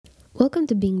Welcome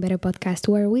to Being Better podcast,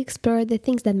 where we explore the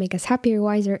things that make us happier,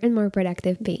 wiser, and more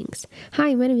productive beings.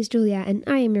 Hi, my name is Julia, and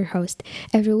I am your host.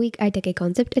 Every week, I take a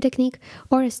concept, a technique,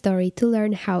 or a story to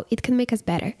learn how it can make us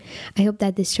better. I hope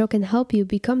that this show can help you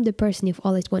become the person you've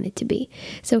always wanted to be.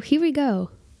 So here we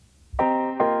go.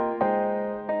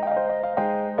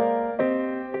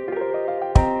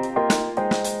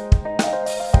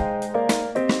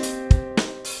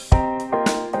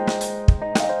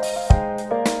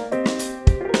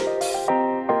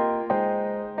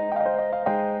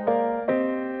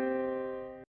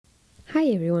 Hi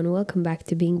everyone, welcome back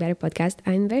to Being Better podcast.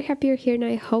 I'm very happy you're here and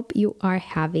I hope you are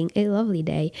having a lovely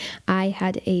day. I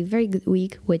had a very good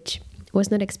week, which was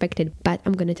not expected, but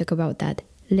I'm going to talk about that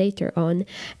later on.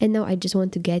 And now I just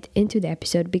want to get into the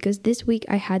episode because this week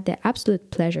I had the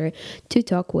absolute pleasure to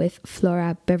talk with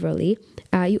Flora Beverly.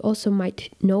 You also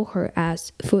might know her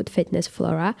as Food Fitness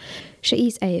Flora. She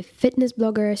is a fitness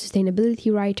blogger,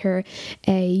 sustainability writer,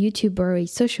 a YouTuber, a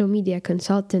social media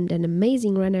consultant, an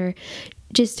amazing runner,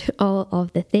 just all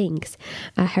of the things.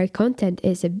 Her content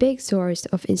is a big source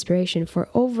of inspiration for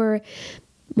over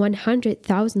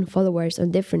 100,000 followers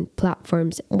on different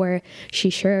platforms where she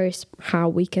shares how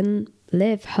we can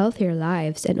live healthier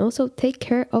lives and also take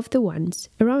care of the ones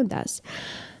around us.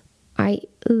 I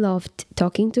loved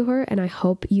talking to her and I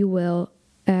hope you will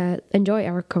enjoy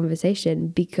our conversation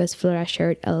because Flora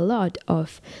shared a lot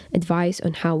of advice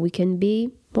on how we can be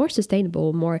more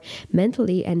sustainable, more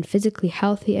mentally and physically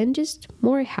healthy, and just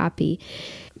more happy.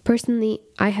 Personally,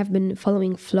 I have been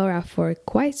following Flora for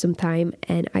quite some time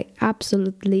and I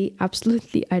absolutely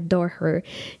adore her.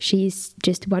 She's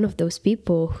just one of those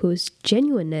people whose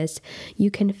genuineness you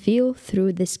can feel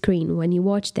through the screen when you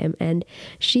watch them, and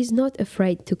she's not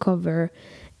afraid to cover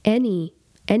any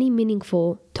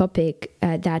meaningful topic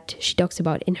that she talks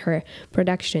about in her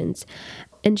productions.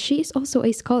 And she is also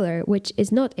a scholar, which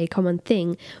is not a common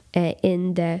thing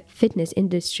in the fitness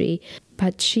industry,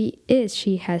 but she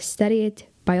has studied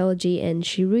biology and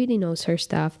she really knows her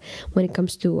stuff when it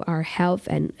comes to our health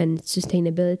and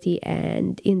sustainability.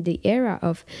 And in the era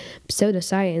of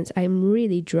pseudoscience, I'm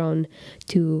really drawn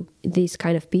to these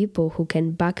kind of people who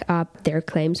can back up their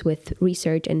claims with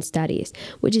research and studies,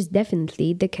 which is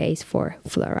definitely the case for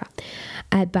Flora.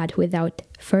 But without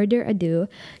further ado,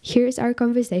 here's our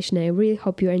conversation. I really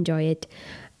hope you enjoy it,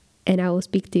 and I will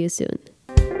speak to you soon.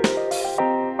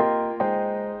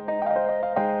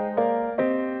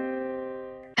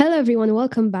 Hello, everyone.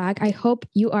 Welcome back. I hope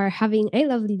you are having a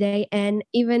lovely day. And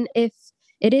even if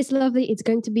it is lovely, it's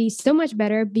going to be so much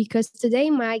better because today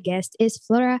my guest is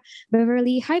Flora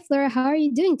Beverly. Hi, Flora. How are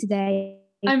you doing today?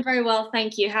 I'm very well,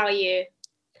 thank you. How are you?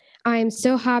 I'm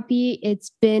so happy.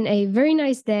 It's been a very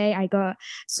nice day. I got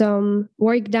some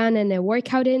work done and a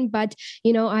workout in, but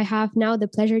I have now the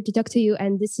pleasure to talk to you.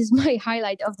 And this is my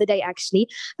highlight of the day, actually,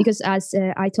 because as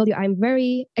I told you, I'm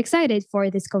very excited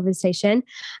for this conversation.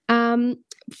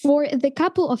 For the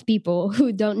couple of people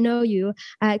who don't know you,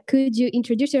 could you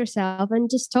introduce yourself and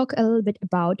just talk a little bit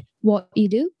about what you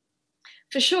do?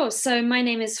 For sure. So my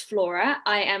name is Flora.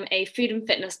 I am a food and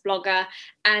fitness blogger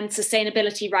and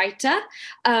sustainability writer.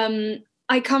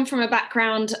 I come from a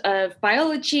background of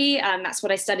biology, and that's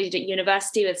what I studied at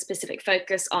university with specific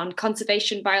focus on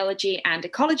conservation biology and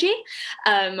ecology,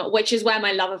 which is where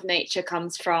my love of nature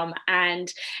comes from.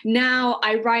 And now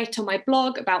I write on my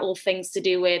blog about all things to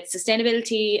do with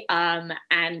sustainability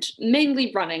and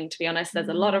mainly running, to be honest. There's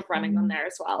a lot of running on there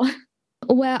as well.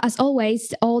 Well, as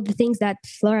always, all the things that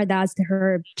Flora does,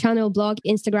 her channel, blog,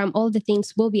 Instagram, all the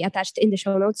things will be attached in the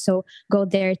show notes. So go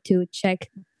there to check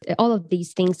all of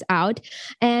these things out.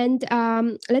 And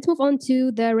let's move on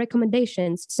to the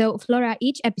recommendations. So, Flora,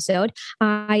 each episode,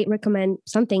 I recommend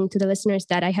something to the listeners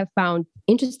that I have found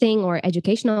interesting or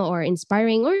educational or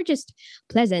inspiring or just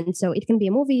pleasant. So it can be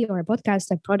a movie or a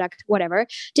podcast, a product, whatever.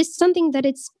 Just something that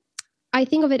I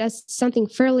think of it as something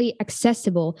fairly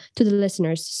accessible to the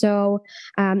listeners. So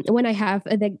when I have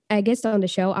a guest on the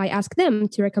show, I ask them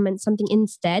to recommend something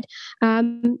instead.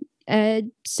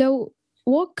 So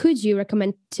what could you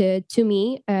recommend to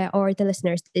me or the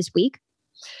listeners this week?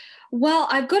 Well,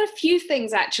 I've got a few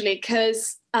things actually,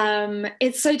 because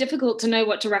it's so difficult to know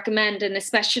what to recommend. And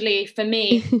especially for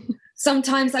me,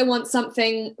 sometimes I want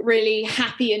something really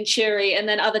happy and cheery. And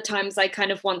then other times I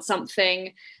kind of want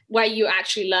something where you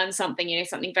actually learn something,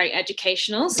 something very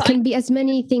educational. So it can be as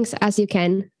many things as you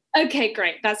can. Okay,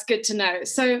 great. That's good to know.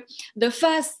 So the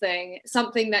first thing,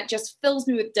 something that just fills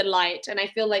me with delight, and I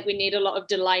feel like we need a lot of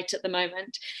delight at the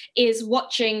moment, is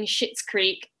watching Schitt's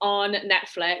Creek on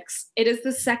Netflix. It is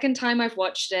the second time I've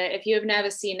watched it. If you have never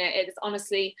seen it, it is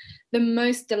honestly the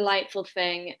most delightful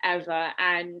thing ever.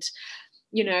 And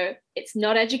it's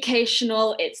not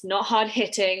educational, it's not hard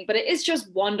hitting, but it is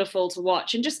just wonderful to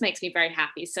watch and just makes me very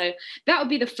happy. So that would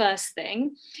be the first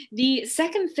thing. The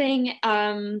second thing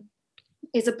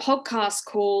is a podcast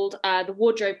called The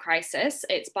Wardrobe Crisis.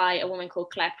 It's by a woman called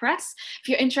Claire Press. If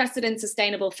you're interested in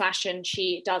sustainable fashion,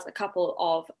 she does a couple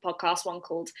of podcasts, one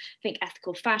called, I think,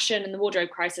 Ethical Fashion, and The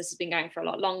Wardrobe Crisis has been going for a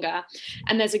lot longer.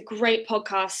 And there's a great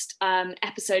podcast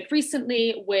episode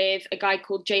recently with a guy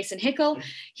called Jason Hickel.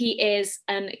 He is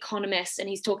an economist and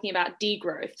he's talking about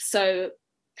degrowth. So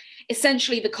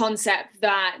essentially the concept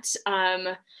that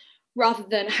rather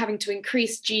than having to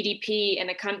increase GDP in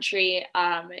a country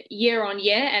year on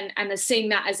year and seeing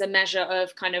that as a measure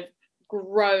of kind of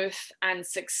growth and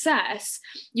success,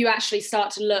 you actually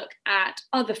start to look at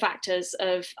other factors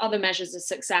of other measures of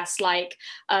success, like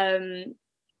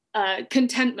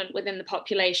contentment within the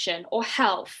population or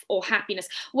health or happiness,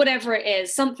 whatever it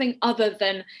is, something other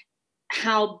than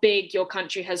how big your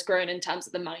country has grown in terms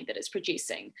of the money that it's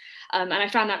producing. And I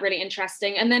found that really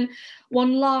interesting. And then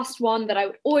one last one that I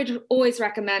would always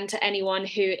recommend to anyone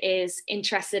who is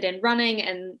interested in running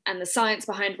and the science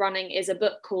behind running is a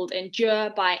book called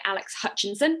Endure by Alex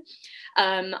Hutchinson.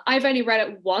 I've only read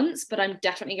it once, but I'm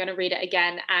definitely going to read it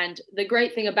again. And the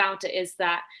great thing about it is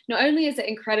that not only is it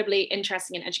incredibly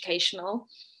interesting and educational,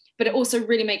 but it also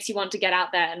really makes you want to get out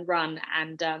there and run.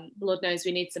 And Lord knows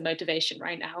we need some motivation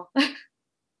right now.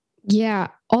 Yeah,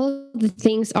 all the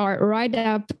things are right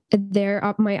up there,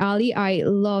 up my alley. I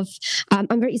love,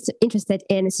 I'm very interested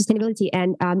in sustainability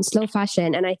and slow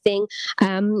fashion. And I think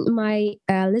my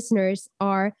listeners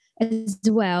are as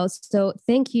well. So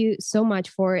thank you so much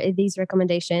for these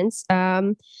recommendations.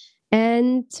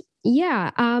 And yeah,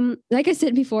 like I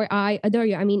said before, I adore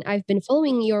you. I mean, I've been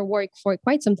following your work for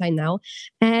quite some time now,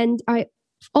 and I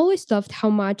always loved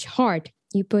how much heart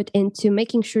you put into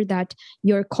making sure that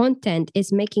your content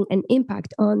is making an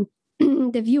impact on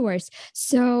the viewers.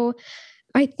 So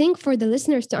I think for the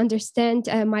listeners to understand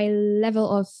my level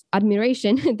of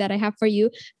admiration that I have for you,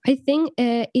 I think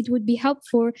it would be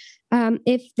helpful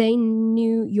if they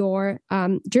knew your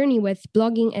journey with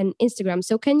blogging and Instagram.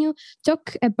 So can you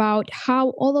talk about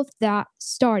how all of that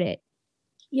started?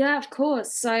 Yeah, of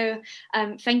course. So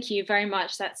thank you very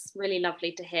much. That's really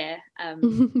lovely to hear.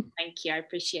 Thank you. I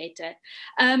appreciate it.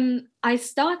 I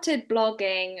started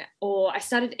blogging, or I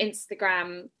started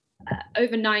Instagram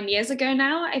over 9 years ago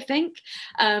now, I think,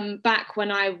 back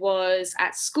when I was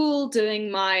at school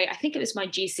doing I think it was my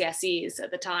GCSEs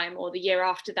at the time, or the year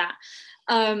after that.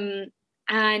 And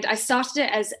I started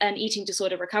it as an eating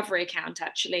disorder recovery account,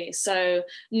 actually. So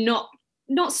not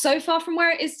so far from where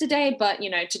it is today, but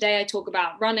today I talk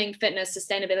about running, fitness,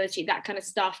 sustainability, that kind of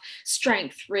stuff,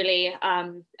 strength, really,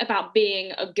 about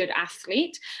being a good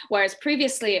athlete. Whereas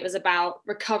previously it was about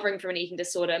recovering from an eating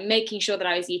disorder, making sure that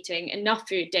I was eating enough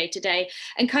food day to day,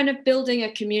 and kind of building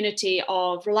a community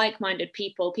of like-minded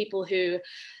people who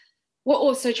were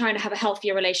also trying to have a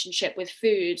healthier relationship with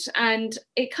food. And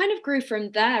it kind of grew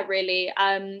from there, really.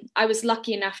 I was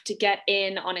lucky enough to get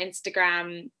in on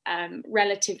Instagram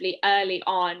relatively early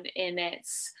on in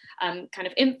its kind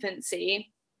of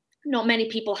infancy. Not many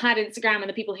people had Instagram, and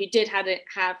the people who did have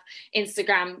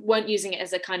Instagram weren't using it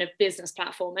as a kind of business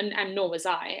platform, and nor was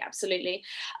I, absolutely.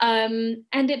 And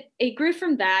it grew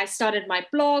from there. I started my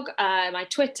blog, my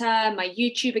Twitter, my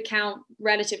YouTube account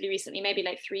relatively recently, maybe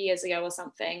like 3 years ago or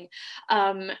something.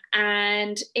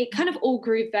 And it kind of all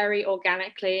grew very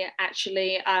organically,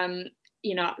 actually.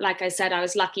 Like I said, I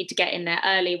was lucky to get in there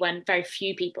early when very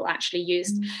few people actually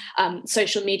used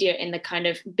social media in the kind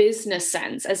of business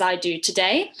sense as I do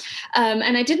today.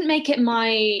 And I didn't make it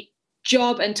my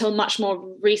job until much more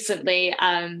recently.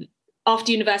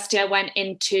 After university, I went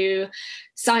into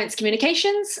science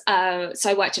communications. So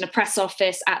I worked in a press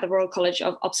office at the Royal College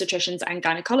of Obstetricians and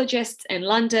Gynecologists in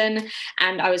London.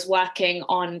 And I was working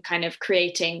on kind of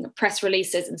creating press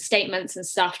releases and statements and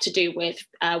stuff to do with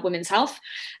women's health.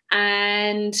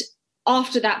 And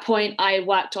after that point, I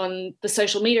worked on the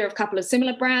social media of a couple of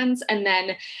similar brands, and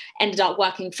then ended up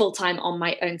working full-time on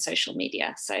my own social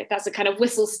media. So that's a kind of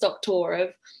whistle-stop tour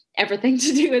of everything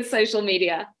to do with social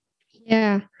media.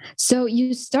 Yeah. So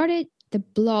you started the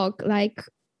blog, like,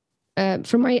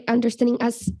 from my understanding,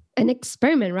 as an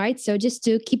experiment, right? So just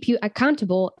to keep you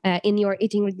accountable in your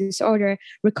eating disorder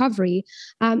recovery.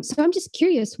 So I'm just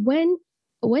curious, when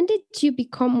did you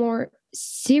become more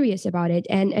serious about it,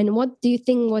 and what do you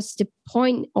think was the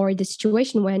point or the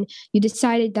situation when you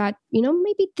decided that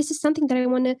maybe this is something that I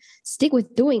want to stick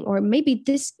with doing, or maybe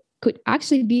this could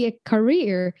actually be a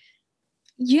career?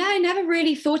 Yeah, I never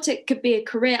really thought it could be a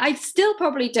career. I still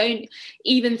probably don't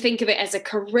even think of it as a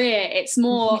career. It's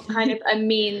more kind of a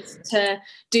means to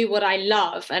do what I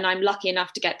love. And I'm lucky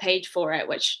enough to get paid for it,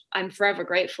 which I'm forever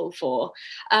grateful for.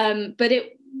 But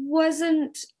it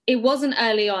wasn't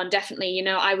early on, definitely.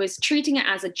 I was treating it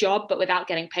as a job, but without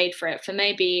getting paid for it for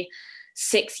maybe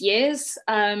 6 years,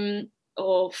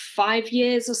 or 5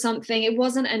 years or something. It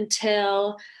wasn't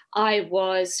until I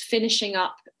was finishing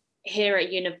up here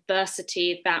at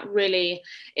university that really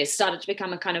it started to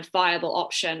become a kind of viable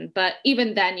option. But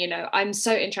even then, I'm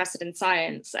so interested in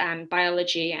science and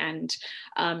biology and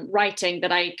writing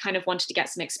that I kind of wanted to get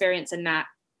some experience in that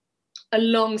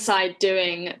alongside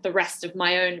doing the rest of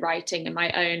my own writing and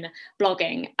my own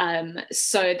blogging.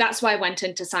 So that's why I went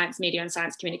into science media and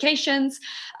science communications.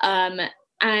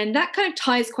 And that kind of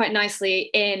ties quite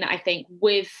nicely in, I think,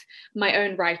 with my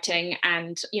own writing.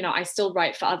 And, I still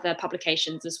write for other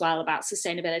publications as well about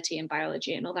sustainability and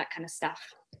biology and all that kind of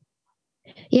stuff.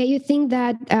 Yeah, you think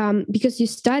that because you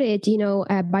studied,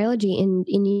 biology in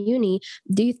uni,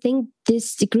 do you think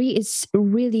this degree is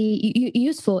really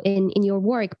useful in your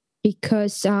work?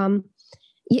 Because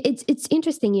it's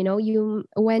interesting, you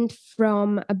went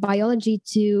from biology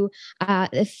to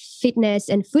the fitness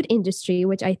and food industry,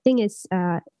 which I think is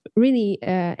really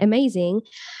amazing.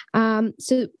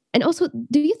 And also,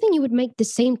 do you think you would make the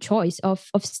same choice of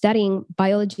studying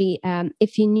biology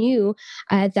if you knew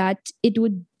that it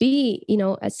would be,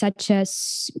 such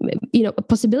as, a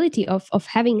possibility of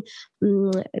having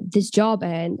this job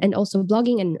and also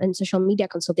blogging and social media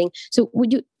consulting? So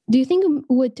do you think you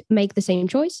would make the same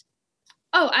choice?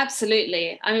 Oh,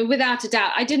 absolutely. I mean, without a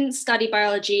doubt. I didn't study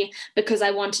biology because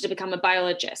I wanted to become a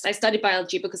biologist. I studied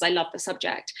biology because I love the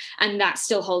subject. And that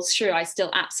still holds true. I still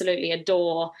absolutely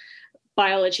adore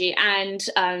biology. And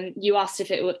you asked if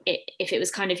it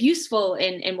was kind of useful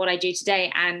in what I do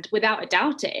today. And without a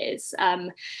doubt it is.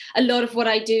 A lot of what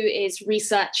I do is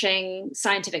researching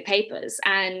scientific papers.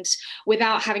 And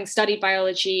without having studied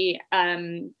biology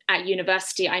at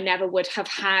university, I never would have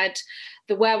had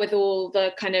the wherewithal,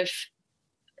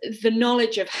 the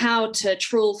knowledge of how to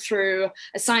trawl through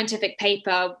a scientific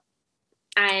paper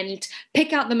and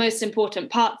pick out the most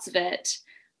important parts of it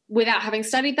without having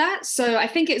studied that. So I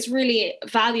think it's really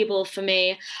valuable for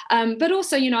me. But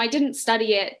also, I didn't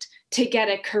study it to get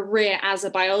a career as a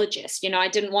biologist. I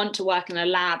didn't want to work in a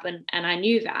lab, and I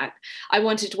knew that. I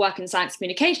wanted to work in science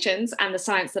communications, and the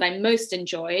science that I most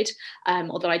enjoyed,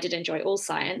 although I did enjoy all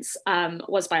science,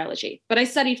 was biology. But I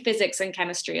studied physics and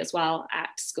chemistry as well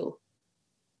at school.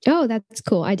 Oh, that's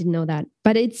cool. I didn't know that.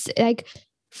 But it's like,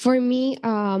 for me,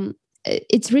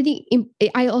 it's really,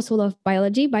 I also love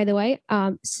biology, by the way.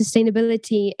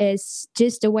 Sustainability is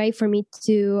just a way for me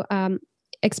to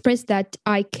express that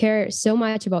I care so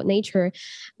much about nature.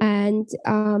 And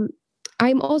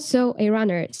I'm also a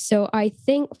runner. So I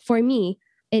think for me,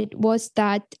 it was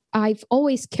that I've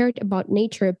always cared about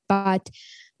nature, but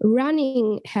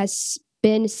running has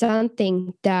been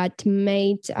something that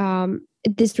made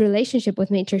this relationship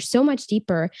with nature so much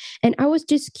deeper. And I was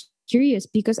just curious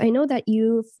because I know that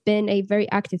you've been a very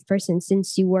active person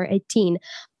since you were 18.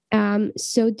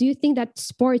 So do you think that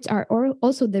sports are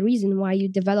also the reason why you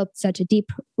developed such a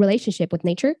deep relationship with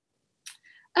nature?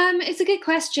 It's a good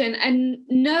question. And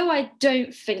no, I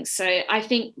don't think so. I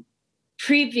think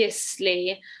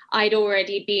previously I'd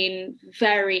already been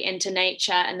very into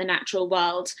nature and the natural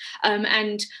world.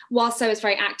 And whilst I was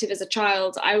very active as a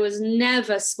child, I was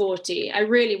never sporty. I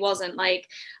really wasn't.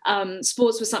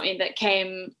 Sports was something that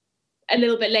came a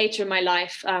little bit later in my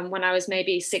life, when I was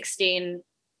maybe 16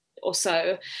 or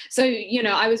so. So,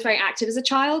 I was very active as a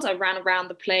child. I ran around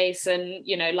the place and,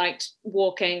 liked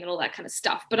walking and all that kind of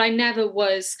stuff. But I never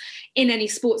was in any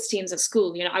sports teams at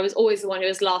school. I was always the one who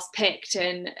was last picked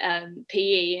in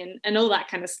PE and all that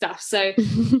kind of stuff. So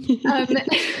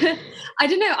I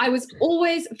don't know. I was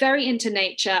always very into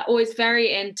nature, always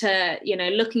very into,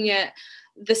 looking at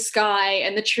the sky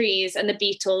and the trees and the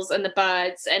beetles and the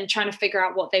birds and trying to figure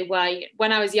out what they were.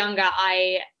 When I was younger,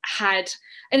 I had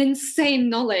an insane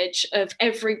knowledge of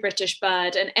every British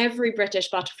bird and every British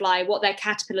butterfly, what their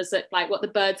caterpillars looked like, what the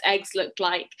birds' eggs looked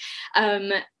like.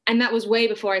 And that was way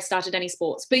before I started any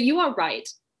sports. But you are right.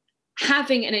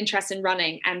 Having an interest in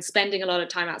running and spending a lot of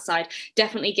time outside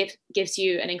definitely gives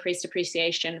you an increased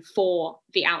appreciation for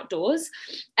the outdoors.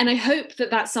 And I hope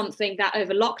that that's something that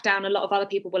over lockdown, a lot of other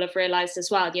people will have realized as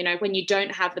well. When you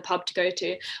don't have the pub to go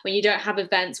to, when you don't have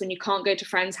events, when you can't go to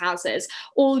friends' houses,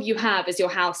 all you have is your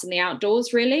house and the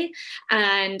outdoors, really.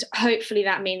 And hopefully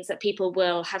that means that people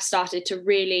will have started to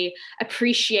really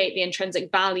appreciate the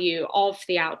intrinsic value of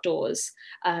the outdoors.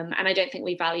 And I don't think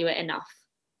we value it enough.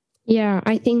 Yeah,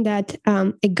 I think that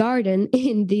a garden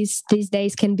in these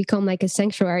days can become like a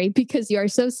sanctuary because you are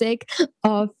so sick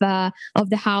of the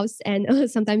house and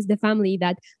sometimes the family,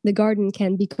 that the garden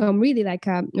can become really like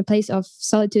a place of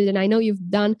solitude. And I know you've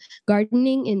done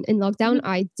gardening in lockdown.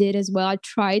 I did as well. I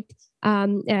tried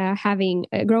having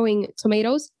growing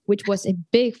tomatoes, which was a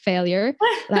big failure.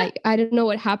 Like I don't know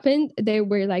what happened. They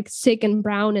were like sick and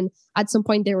brown, and at some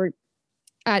point they were.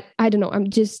 I don't know. I'm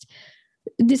just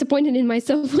disappointed in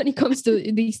myself when it comes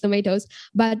to these tomatoes.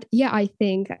 But yeah, I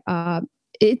think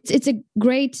it's a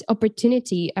great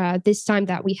opportunity this time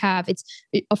that we have.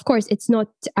 Of course it's not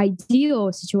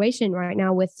ideal situation right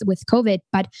now with COVID,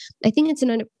 but I think it's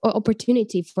an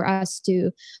opportunity for us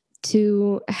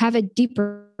to have a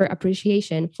deeper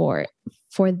appreciation for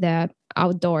the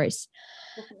outdoors.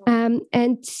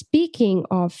 And speaking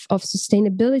of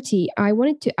sustainability, I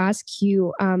wanted to ask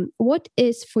you, what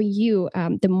is for you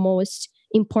the most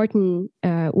important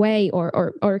way,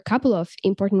 or a couple of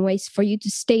important ways for you to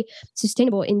stay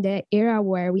sustainable in the era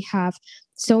where we have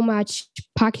so much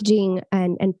packaging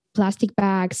and plastic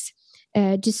bags,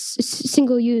 just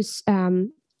single use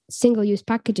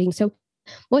packaging. So,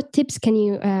 what tips can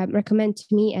you recommend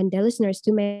to me and the listeners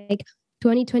to make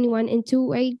 2021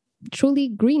 into a truly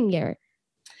green year?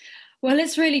 Well,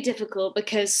 it's really difficult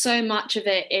because so much of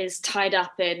it is tied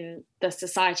up in the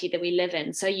society that we live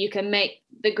in. So you can make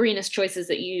the greenest choices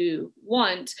that you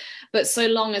want, but so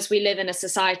long as we live in a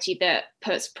society that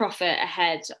puts profit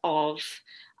ahead of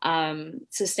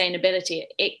sustainability,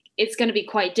 it's going to be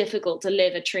quite difficult to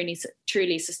live a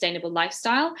truly sustainable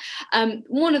lifestyle.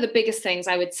 One of the biggest things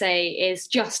I would say is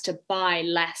just to buy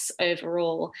less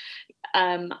overall.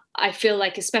 I feel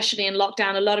like, especially in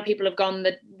lockdown, a lot of people have gone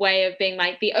the way of being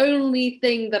like, the only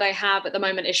thing that I have at the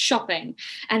moment is shopping,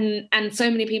 and so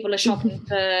many people are shopping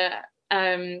for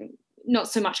not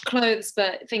so much clothes,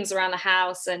 but things around the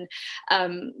house and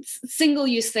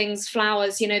single-use things,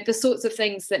 flowers, the sorts of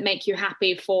things that make you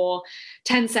happy for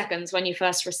 10 seconds when you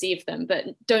first receive them, but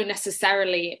don't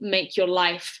necessarily make your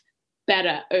life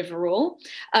better overall.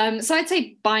 So I'd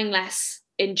say buying less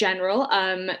in general,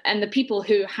 and the people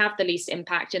who have the least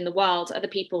impact in the world are the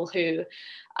people who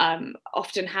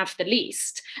often have the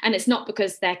least. And it's not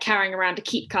because they're carrying around a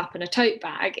keep cup and a tote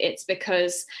bag, it's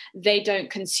because they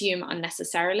don't consume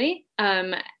unnecessarily.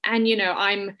 And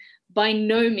I'm by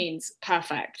no means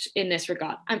perfect in this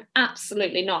regard. I'm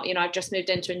absolutely not. I've just moved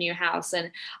into a new house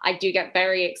and I do get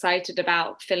very excited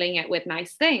about filling it with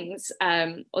nice things,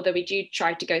 although we do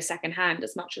try to go secondhand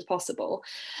as much as possible.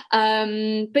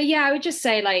 But yeah, I would just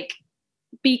say, like,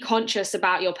 be conscious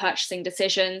about your purchasing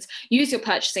decisions, use your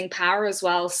purchasing power as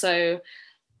well. So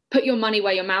put your money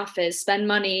where your mouth is, spend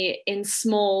money in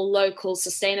small, local,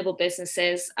 sustainable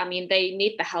businesses. I mean, they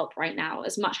need the help right now,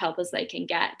 as much help as they can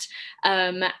get,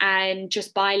 and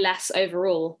just buy less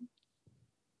overall.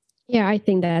 Yeah, I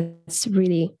think that's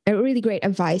really great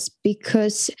advice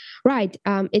because, right,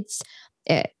 it's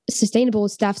sustainable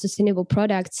stuff, sustainable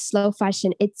products, slow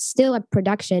fashion. It's still a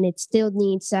production. It still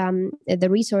needs the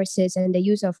resources and the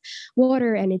use of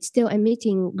water, and it's still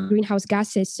emitting greenhouse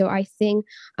gases. So I think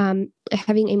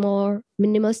having a more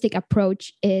minimalistic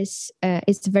approach is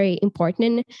very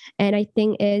important, and I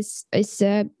think is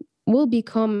will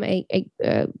become a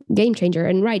game changer.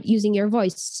 And right, using your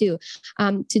voice too.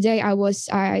 Today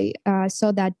I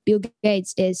saw that Bill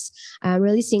Gates is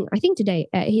releasing, I think today,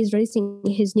 he's releasing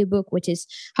his new book, which is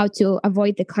How to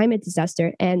Avoid the Climate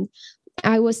Disaster. And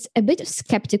I was a bit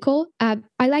skeptical. I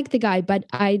like the guy, but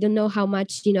I don't know how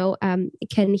much,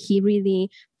 can he really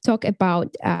talk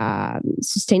about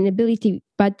sustainability.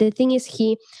 But the thing is,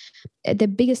 the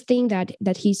biggest thing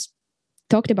that he's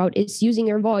talked about is using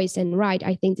your voice. And right,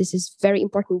 I think this is very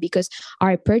important because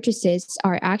our purchases,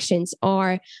 our actions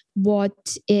are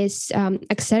what is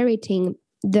accelerating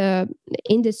the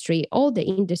industry, all the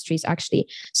industries actually.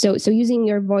 So using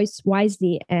your voice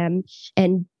wisely, and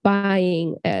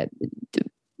buying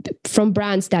from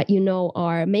brands that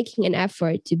are making an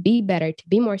effort to be better, to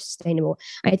be more sustainable.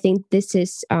 I think this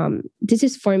is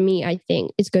for me, I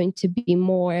think it's going to be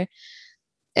more.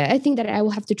 I think that I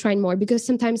will have to try more because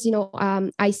sometimes,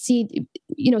 I see,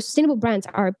 sustainable brands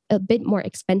are a bit more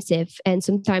expensive. And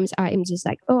sometimes I'm just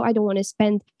like, oh, I don't want to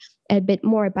spend a bit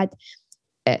more. But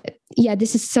yeah,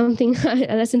 this is something,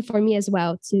 a lesson for me as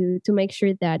well, to make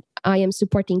sure that I am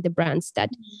supporting the brands that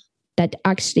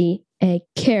actually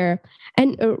care.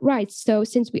 And right, so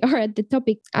since we are at the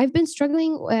topic, I've been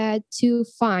struggling to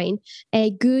find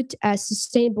a good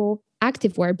sustainable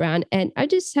activewear brand. And I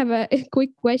just have a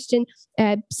quick question.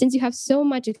 Since you have so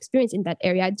much experience in that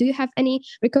area, do you have any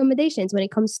recommendations when it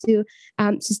comes to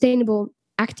sustainable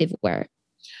activewear?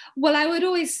 Well, I would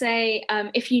always say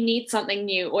if you need something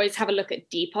new, always have a look at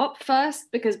Depop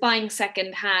first, because buying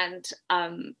secondhand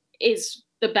is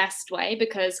the best way,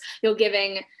 because you're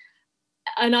giving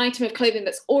an item of clothing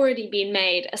that's already been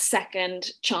made a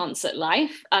second chance at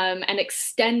life, and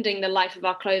extending the life of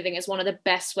our clothing is one of the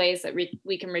best ways that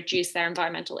we can reduce their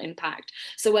environmental impact.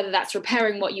 So whether that's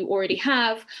repairing what you already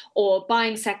have, or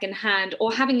buying secondhand,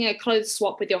 or having a clothes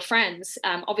swap with your friends.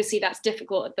 Obviously that's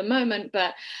difficult at the moment,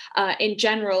 but in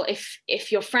general,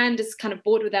 if your friend is kind of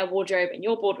bored with their wardrobe and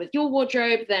you're bored with your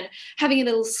wardrobe, then having a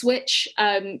little switch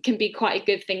can be quite a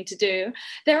good thing to do.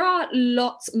 There are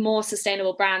lots more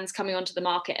sustainable brands coming onto the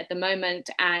market at the moment,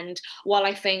 and while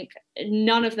I think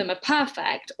none of them are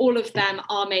perfect, all of them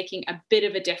are making a bit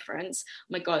of a difference. Oh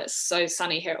my god, it's so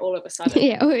sunny here all of a sudden.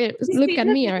 Yeah, oh, yeah. Look at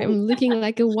me, I'm looking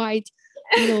like a white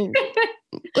little,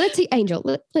 let's say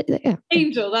angel. Yeah.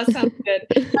 Angel, that sounds good.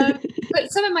 But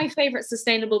some of my favorite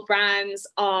sustainable brands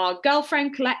are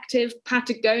Girlfriend Collective.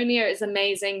 Patagonia is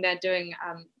amazing. They're doing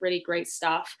really great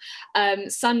stuff.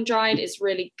 Sun-Dried is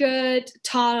really good.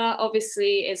 Tara,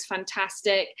 obviously, is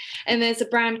fantastic. And there's a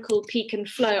brand called Peak and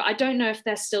Flow. I don't know if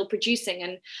they're still producing.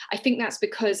 And I think that's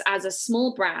because as a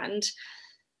small brand,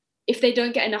 if they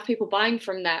don't get enough people buying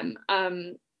from them,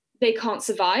 they can't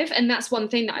survive. And that's one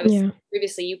thing that I was saying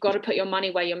previously. You've got to put your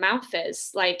money where your mouth is.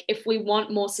 Like, if we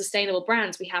want more sustainable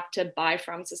brands, we have to buy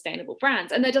from sustainable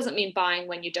brands. And that doesn't mean buying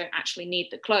when you don't actually need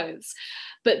the clothes,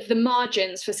 but the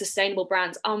margins for sustainable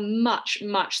brands are much,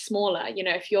 much smaller. You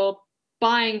know, if you're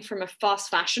buying from a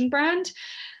fast fashion brand,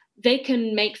 they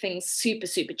can make things super,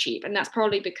 super cheap. And that's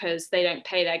probably because they don't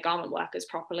pay their garment workers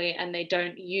properly, and they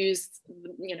don't use,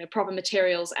 proper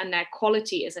materials, and their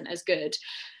quality isn't as good.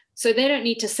 So they don't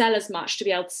need to sell as much to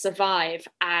be able to survive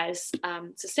as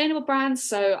sustainable brands.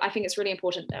 So I think it's really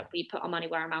important that we put our money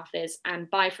where our mouth is and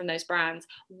buy from those brands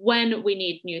when we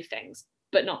need new things,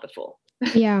 but not before.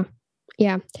 Yeah.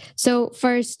 So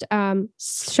first,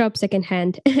 shop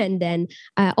secondhand, and then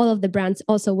all of the brands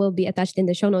also will be attached in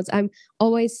the show notes. I'm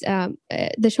always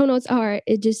the show notes are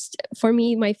just, for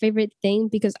me, my favorite thing,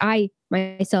 because I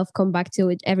myself come back to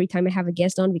it every time I have a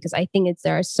guest on, because I think it's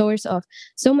a source of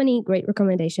so many great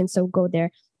recommendations. So go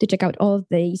there to check out all of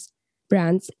these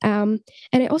brands. And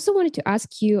I also wanted to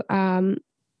ask you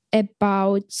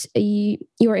about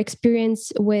your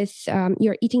experience with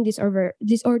your eating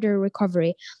disorder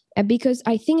recovery, because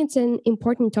I think it's an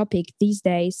important topic these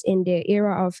days in the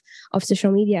era of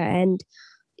social media. And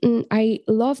I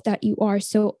love that you are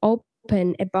so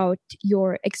open about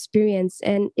your experience,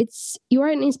 and you are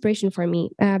an inspiration for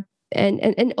me.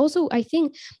 And also, I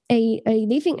think a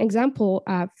living example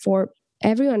for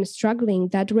everyone struggling,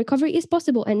 that recovery is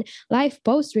possible and life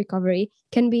post recovery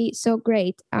can be so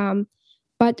great.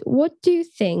 But what do you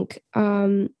think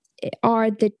are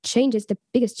the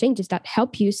biggest changes that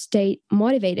help you stay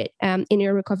motivated in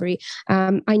your recovery?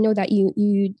 I know that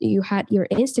you had your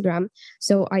Instagram,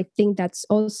 so I think that's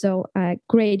also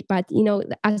great. But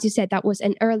as you said, that was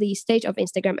an early stage of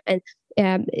Instagram,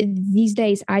 and these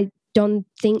days I don't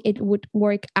think it would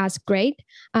work as great,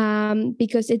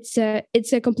 because it's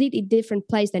a completely different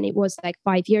place than it was like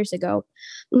 5 years ago.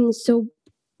 So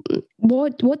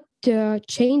what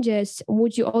changes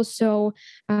would you also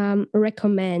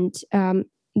recommend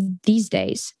these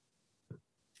days?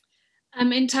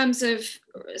 In terms of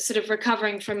sort of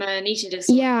recovering from an eating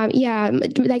disorder? Yeah,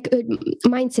 like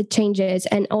mindset changes,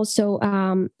 and also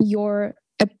your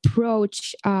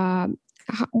approach.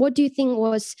 What do you think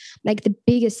was like the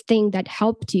biggest thing that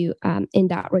helped you in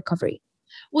that recovery?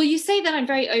 Well, you say that I'm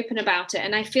very open about it,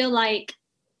 and I feel like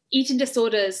eating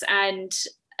disorders and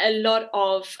a lot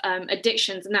of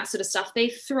addictions and that sort of stuff, they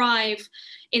thrive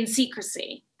in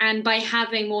secrecy. And by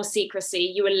having more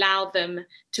secrecy, you allow them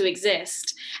to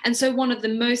exist. And so one of the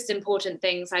most important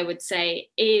things I would say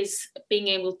is being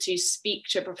able to speak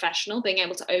to a professional, being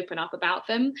able to open up about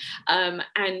them. And,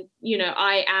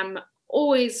 I am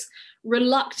always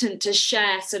reluctant to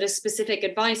share sort of specific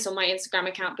advice on my Instagram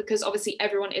account, because obviously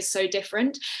everyone is so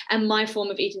different, and my form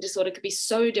of eating disorder could be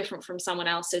so different from someone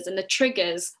else's, and the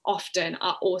triggers often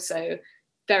are also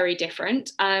very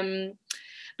different.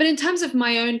 But in terms of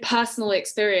my own personal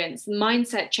experience,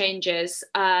 mindset changes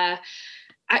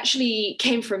actually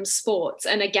came from sports.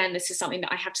 And again, this is something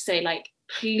that I have to say, like,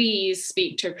 please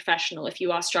speak to a professional if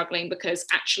you are struggling, because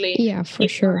actually, yeah, for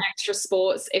sure, extra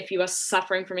sports, if you are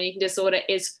suffering from an eating disorder,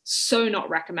 is so not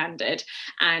recommended.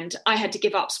 And I had to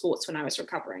give up sports when I was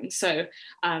recovering. So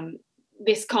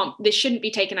this shouldn't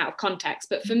be taken out of context.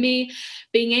 But for me,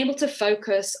 being able to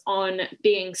focus on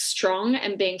being strong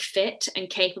and being fit and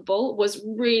capable was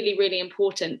really, really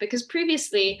important, because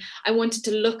previously I wanted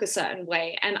to look a certain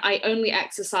way, and I only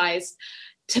exercised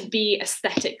to be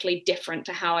aesthetically different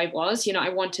to how I was. You know, I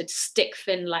wanted stick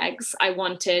thin legs. I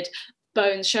wanted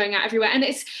bones showing out everywhere. And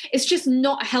it's just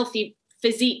not a healthy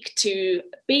physique to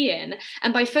be in.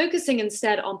 And by focusing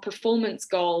instead on performance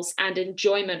goals and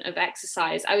enjoyment of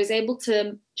exercise, I was able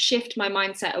to shift my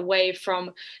mindset away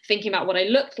from thinking about what I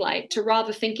looked like to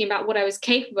rather thinking about what I was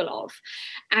capable of.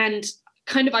 And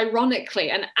kind of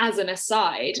ironically, and as an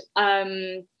aside,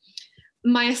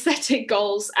 my aesthetic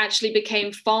goals actually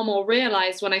became far more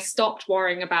realized when I stopped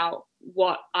worrying about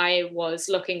what I was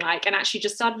looking like and actually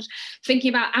just started thinking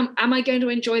about, am I going to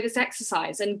enjoy this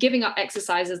exercise, and giving up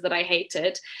exercises that I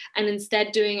hated and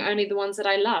instead doing only the ones that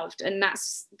I loved. And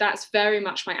that's very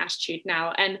much my attitude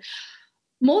now. And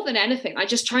more than anything, I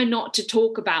just try not to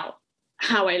talk about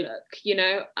how I look. You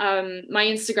know, my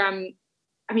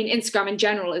Instagram in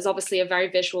general is obviously a very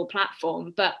visual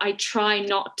platform, but I try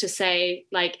not to say,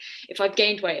 like, if I've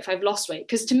gained weight, if I've lost weight,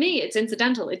 because to me it's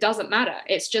incidental. It doesn't matter.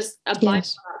 It's just a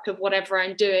byproduct of whatever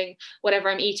I'm doing, whatever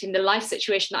I'm eating, the life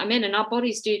situation that I'm in. And our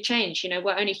bodies do change. You know,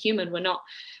 we're only human. We're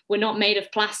not made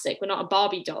of plastic. We're not a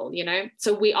Barbie doll, you know,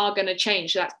 so we are going to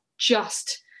change. That's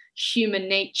just human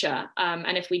nature.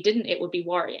 And if we didn't, it would be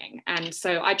worrying. And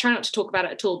so I try not to talk about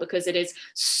it at all, because it is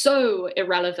so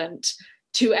irrelevant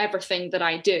to everything that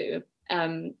I do.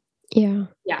 Yeah.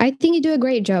 I think you do a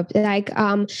great job. Like,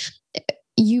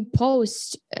 you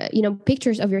post,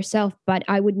 pictures of yourself, but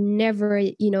I would never,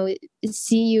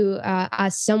 see you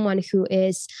as someone who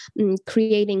is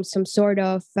creating some sort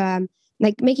of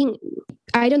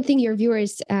I don't think your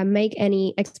viewers make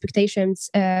any expectations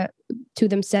to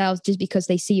themselves just because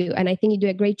they see you. And I think you do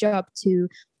a great job to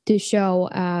show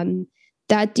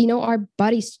that, our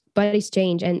bodies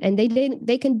change, and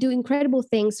they can do incredible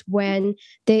things when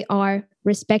they are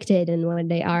respected and when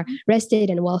they are rested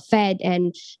and well fed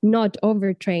and not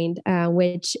overtrained,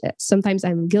 which sometimes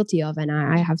I'm guilty of. And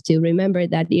I have to remember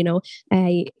that,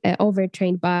 a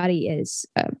overtrained body is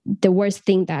the worst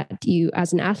thing that you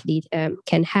as an athlete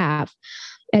can have.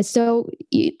 So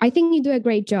I think you do a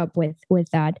great job with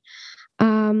that.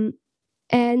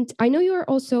 And I know you are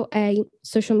also a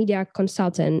social media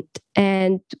consultant,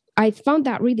 and I found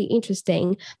that really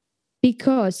interesting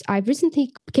because I've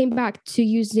recently came back to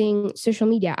using social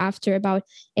media after about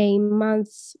a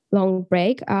month-long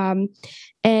break. And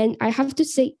I have to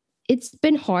say, it's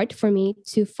been hard for me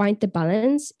to find the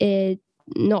balance,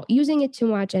 not using it too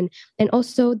much, and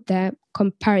also the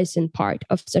comparison part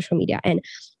of social media. And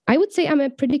I would say I'm a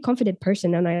pretty confident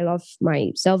person and I love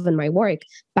myself and my work,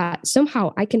 but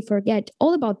somehow I can forget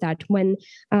all about that when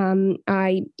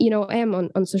I am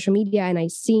on social media and I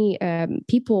see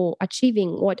people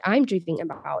achieving what I'm dreaming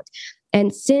about.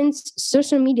 And since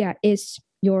social media is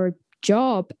your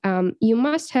job, you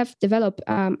must have developed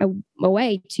a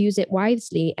way to use it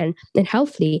wisely and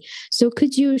healthily. So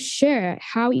could you share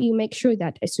how you make sure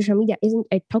that social media isn't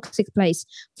a toxic place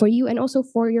for you and also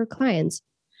for your clients?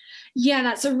 Yeah,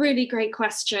 that's a really great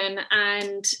question,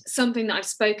 and something that I've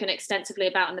spoken extensively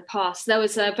about in the past. There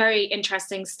was a very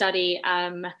interesting study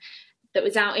that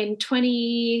was out in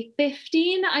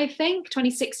 2015, I think,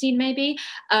 2016 maybe,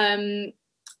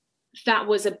 that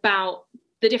was about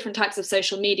the different types of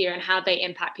social media and how they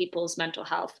impact people's mental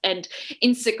health. And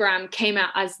Instagram came out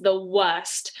as the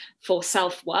worst for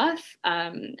self-worth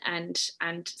and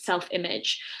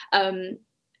self-image.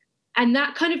 And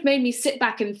that kind of made me sit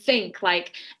back and think,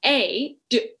 like,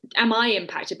 am I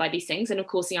impacted by these things? And of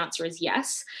course, the answer is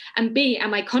yes. And B,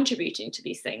 am I contributing to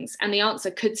these things? And the answer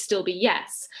could still be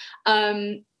yes.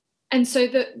 And so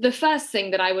the first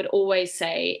thing that I would always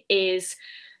say is,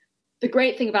 the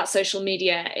great thing about social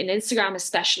media, in Instagram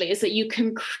especially, is that you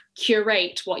can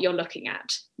curate what you're looking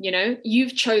at.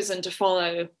 You've chosen to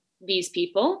follow these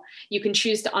people. You can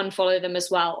choose to unfollow them as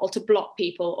well, or to block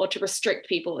people, or to restrict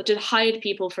people, or to hide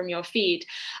people from your feed.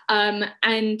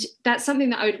 And that's something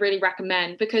that I would really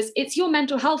recommend, because it's your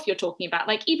mental health you're talking about.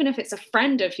 Like, even if it's a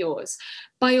friend of yours,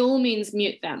 by all means,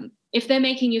 mute them. If they're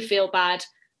making you feel bad,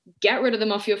 get rid of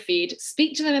them off your feed.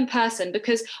 Speak to them in person,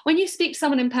 because when you speak to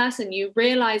someone in person, you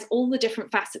realize all the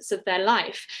different facets of their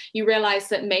life. You realize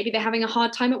that maybe they're having a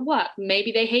hard time at work.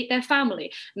 Maybe they hate their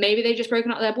family. Maybe they've just broken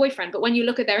up with their boyfriend. But when you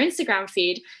look at their Instagram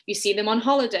feed, you see them on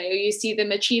holiday, or you see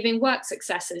them achieving work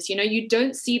successes. You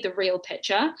don't see the real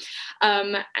picture.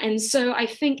 And so I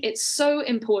think it's so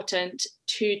important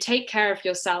to take care of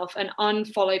yourself and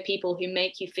unfollow people who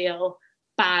make you feel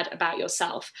bad about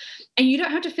yourself. And you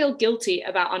don't have to feel guilty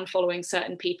about unfollowing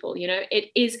certain people. It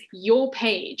is your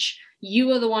page. You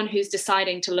are the one who's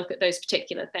deciding to look at those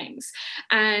particular things.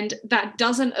 And that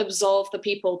doesn't absolve the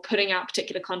people putting out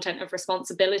particular content of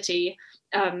responsibility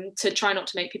to try not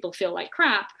to make people feel like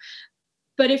crap.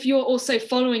 But if you're also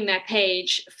following their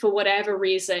page for whatever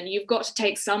reason, you've got to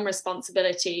take some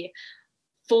responsibility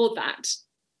for that.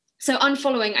 So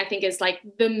unfollowing, I think, is like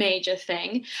the major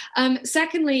thing.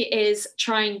 Secondly is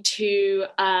trying to,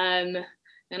 now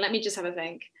let me just have a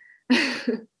think.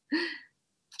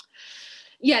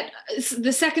 Yeah,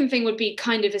 the second thing would be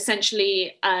kind of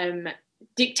essentially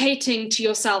dictating to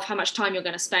yourself how much time you're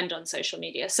going to spend on social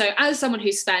media. So as someone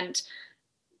who's spent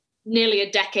nearly a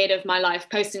decade of my life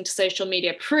posting to social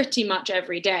media pretty much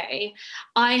every day,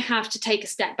 I have to take a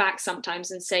step back sometimes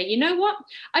and say, you know what,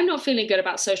 I'm not feeling good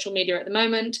about social media at the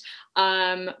moment.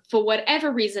 For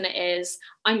whatever reason it is,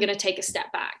 I'm going to take a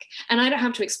step back. And I don't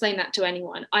have to explain that to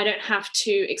anyone. I don't have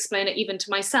to explain it even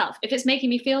to myself. If it's making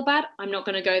me feel bad, I'm not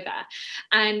going to go there.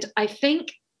 And I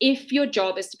think if your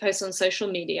job is to post on social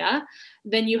media,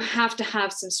 then you have to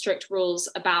have some strict rules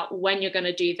about when you're going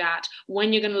to do that,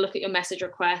 when you're going to look at your message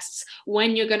requests,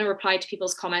 when you're going to reply to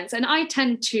people's comments. And I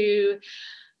tend to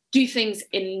do things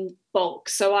in bulk.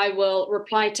 So I will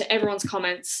reply to everyone's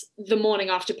comments the morning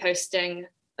after posting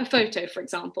a photo, for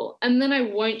example, and then I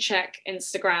won't check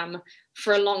Instagram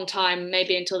for a long time,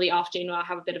 maybe until the afternoon where I'll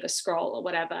have a bit of a scroll or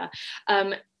whatever.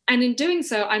 And in doing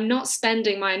so, I'm not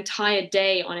spending my entire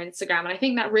day on Instagram. And I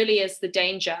think that really is the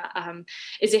danger,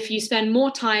 is if you spend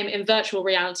more time in virtual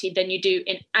reality than you do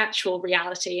in actual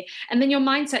reality, and then your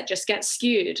mindset just gets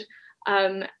skewed.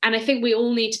 And I think we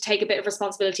all need to take a bit of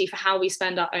responsibility for how we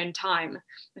spend our own time.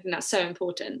 I think that's so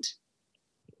important.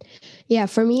 Yeah,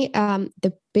 for me,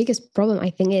 the biggest problem I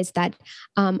think is that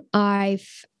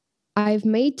I've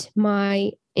made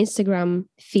my Instagram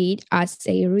feed as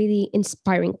a really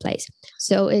inspiring place.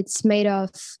 So it's made of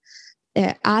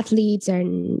athletes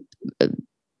and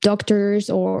doctors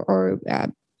or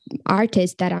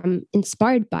artists that I'm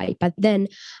inspired by. But then,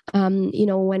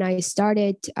 when I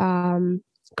started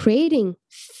creating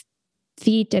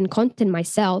feed and content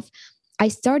myself, I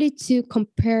started to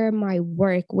compare my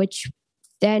work, which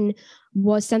then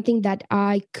was something that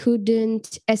I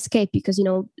couldn't escape because,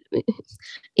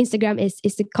 Instagram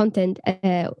is the content.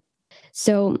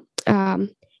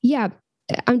 Yeah,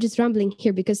 I'm just rambling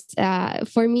here because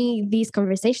for me, these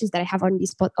conversations that I have on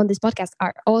this podcast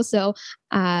are also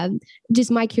just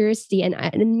my curiosity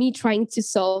and me trying to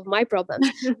solve my problems.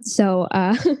 So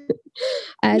yeah,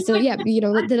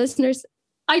 the listeners.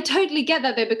 I totally get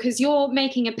that though, because you're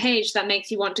making a page that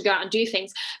makes you want to go out and do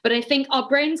things. But I think our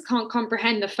brains can't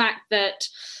comprehend the fact that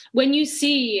when you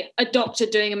see a doctor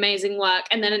doing amazing work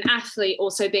and then an athlete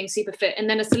also being super fit and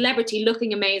then a celebrity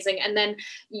looking amazing and then,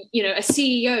 a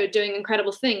CEO doing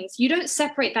incredible things, you don't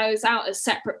separate those out as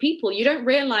separate people. You don't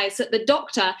realize that the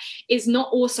doctor is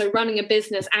not also running a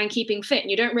business and keeping fit.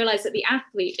 And you don't realize that the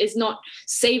athlete is not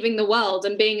saving the world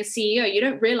and being a CEO. You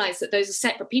don't realize that those are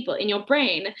separate people. In your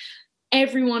brain,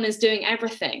 everyone is doing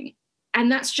everything. And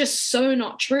that's just so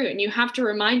not true. And you have to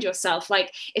remind yourself,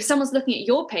 like, if someone's looking at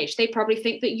your page, they probably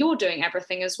think that you're doing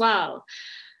everything as well.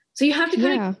 So you have to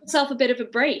kind of give yourself a bit of a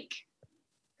break.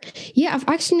 Yeah, I've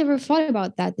actually never thought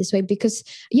about that this way because,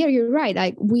 yeah, you're right.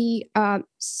 Like we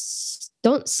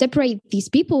don't separate these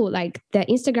people. Like the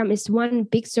Instagram is one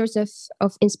big source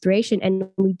of inspiration, and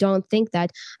we don't think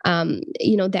that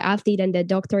the athlete and the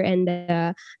doctor and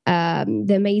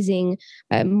the amazing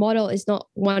model is not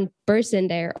one person.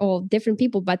 They're all different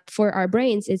people, but for our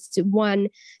brains, it's one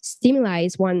stimuli,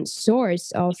 is one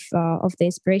source of the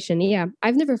inspiration. Yeah,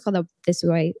 I've never thought of this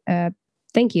way.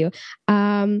 Thank you.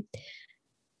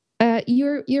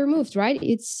 You're moved, right?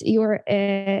 You're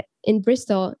in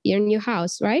Bristol. You're in your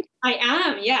house, right? I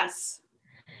am, yes.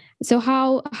 So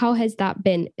how has that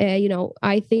been?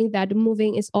 I think that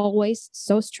moving is always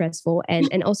so stressful,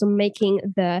 and also making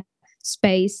the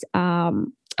space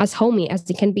as homey as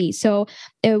it can be. So,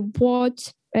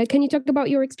 what can you talk about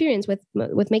your experience with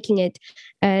making it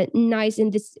nice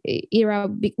in this era?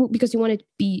 Because you want it to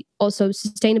be also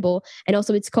sustainable, and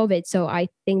also it's COVID. So I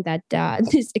think that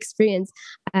this experience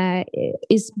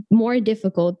is more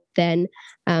difficult than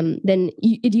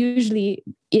it usually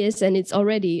is, and it's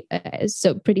already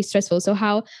so pretty stressful. So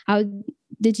how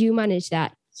did you manage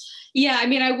that? Yeah, I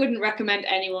mean, I wouldn't recommend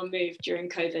anyone move during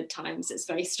COVID times. It's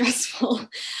very stressful.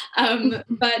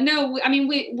 But no, I mean,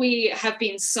 we have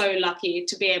been so lucky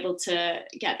to be able to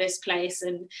get this place.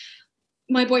 And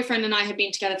my boyfriend and I have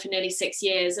been together for nearly 6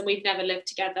 years, and we've never lived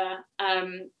together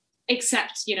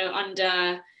except,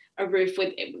 under a roof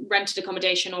with rented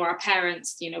accommodation, or our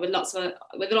parents, with lots of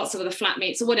other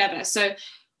flatmates or whatever. So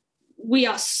we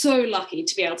are so lucky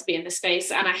to be able to be in this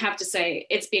space. And I have to say,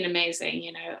 it's been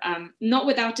amazing, not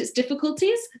without its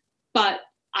difficulties, but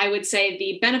I would say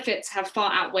the benefits have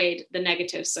far outweighed the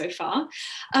negatives so far.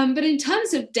 But in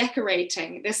terms of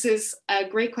decorating, this is a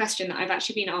great question that I've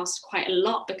actually been asked quite a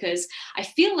lot, because I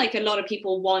feel like a lot of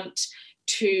people want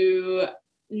to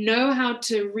know how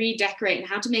to redecorate and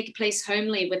how to make a place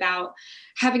homely without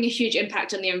having a huge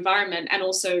impact on the environment and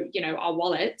also, our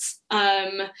wallets.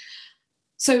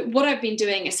 So what I've been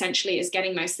doing essentially is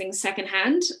getting most things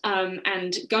secondhand,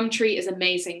 and Gumtree is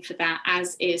amazing for that,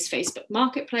 as is Facebook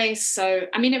Marketplace. So,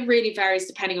 I mean, it really varies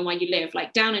depending on where you live.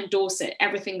 Like down in Dorset,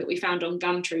 everything that we found on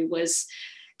Gumtree was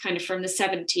kind of from the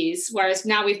 70s, whereas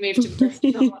now we've moved to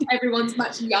Bristol. Everyone's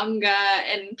much younger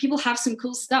and people have some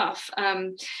cool stuff.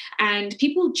 And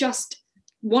people just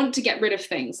want to get rid of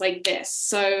things like this.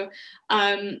 So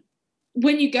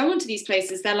when you go onto these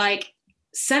places, they're like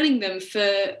selling them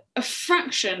for a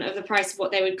fraction of the price of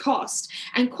what they would cost.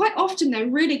 And quite often they're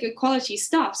really good quality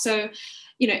stuff. So,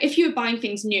 if you were buying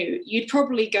things new, you'd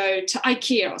probably go to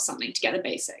IKEA or something to get the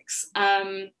basics.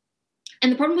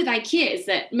 And the problem with IKEA is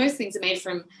that most things are made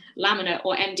from laminate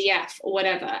or MDF or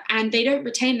whatever, and they don't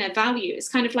retain their value. It's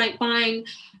kind of like buying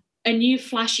a new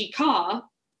flashy car.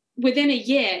 Within a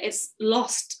year, it's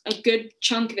lost a good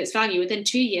chunk of its value. Within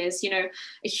 2 years, a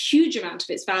huge amount of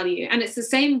its value. And it's the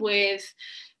same with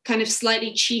kind of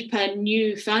slightly cheaper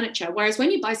new furniture. Whereas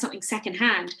when you buy something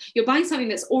secondhand, you're buying something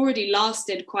that's already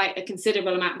lasted quite a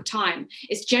considerable amount of time.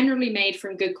 It's generally made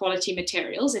from good quality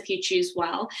materials if you choose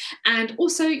well. And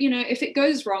also, if it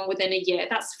goes wrong within a year,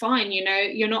 that's fine.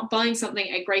 You're not buying something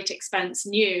at great expense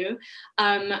new,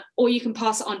 or you can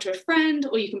pass it on to a friend,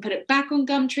 or you can put it back on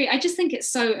Gumtree. I just think it's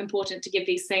so important to give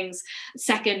these things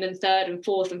second and third and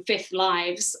fourth and fifth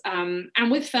lives.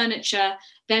 And with furniture,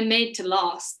 they're made to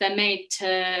last. They're made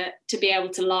to be able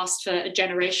to last for a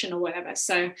generation or whatever.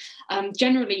 So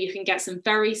generally you can get some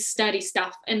very sturdy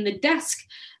stuff. And the desk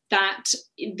that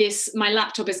my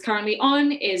laptop is currently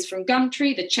on is from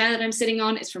Gumtree. The chair that I'm sitting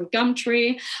on is from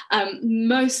Gumtree.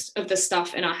 Most of the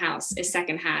stuff in our house is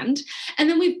secondhand. And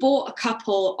then we bought a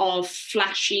couple of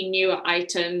flashy newer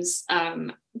items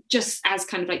just as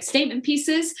kind of like statement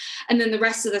pieces. And then the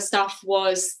rest of the stuff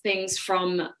was things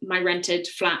from my rented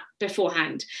flat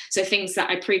beforehand. So things that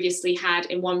I previously had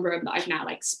in one room that I've now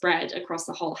like spread across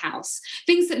the whole house.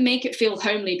 Things that make it feel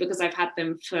homely because I've had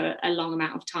them for a long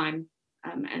amount of time.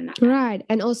 Right.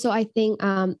 And also I think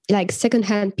like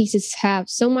secondhand pieces have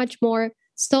so much more.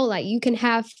 So like you can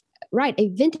have a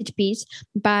vintage piece,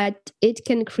 but it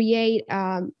can create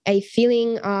a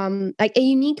feeling, like a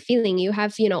unique feeling. You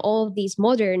have, all of these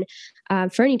modern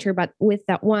furniture, but with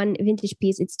that one vintage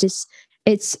piece, it's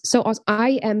so awesome.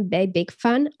 I am a big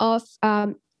fan of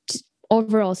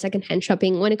overall secondhand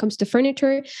shopping when it comes to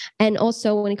furniture and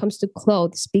also when it comes to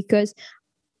clothes, because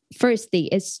firstly,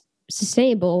 it's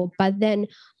sustainable, but then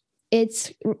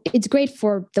it's great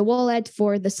for the wallet,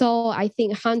 for the soul. I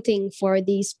think hunting for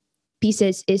these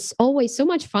pieces is always so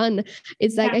much fun.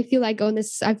 It's like, I feel like I'm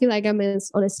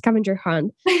on a scavenger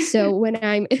hunt. So when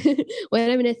I'm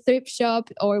in a thrift shop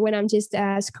or when I'm just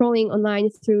scrolling online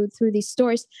through these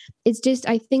stores, it's just,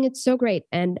 I think it's so great.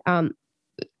 And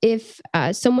if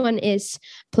someone is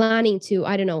planning to,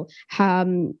 I don't know,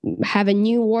 have a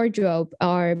new wardrobe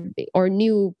or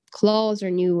new clothes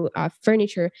or new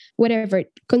furniture, whatever,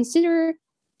 consider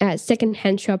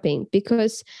secondhand shopping,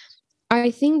 because I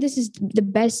think this is the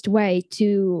best way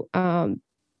to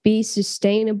be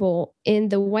sustainable in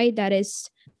the way that is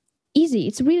easy.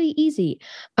 It's really easy.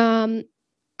 Like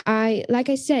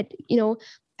I said,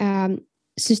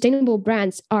 sustainable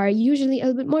brands are usually a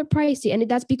little bit more pricey, and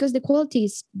that's because the quality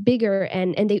is bigger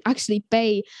and they actually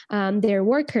pay their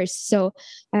workers. So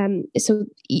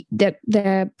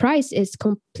the price is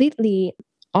completely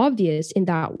obvious in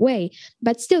that way,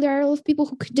 but still there are a lot of people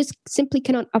who just simply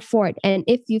cannot afford. And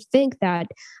if you think that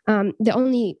the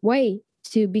only way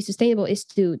to be sustainable is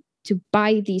to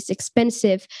buy these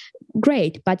expensive,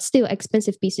 great but still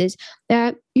expensive pieces,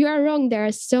 you are wrong. There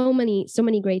are so many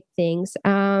great things.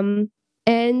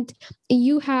 And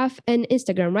you have an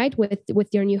Instagram, right,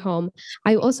 with your new home.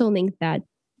 I also linked that.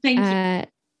 Thank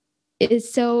you.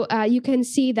 So you can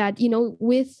see that,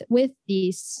 with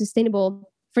the sustainable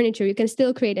furniture, you can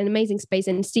still create an amazing space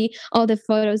and see all the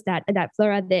photos that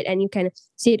Flora did, and you can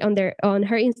see it on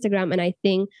her Instagram. And I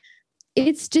think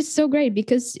it's just so great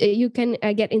because you can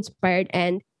get inspired,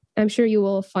 and I'm sure you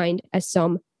will find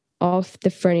some of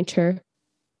the furniture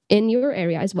in your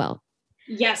area as well.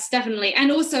 Yes, definitely. And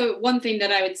also one thing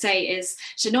that I would say is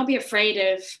to not be afraid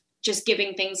of just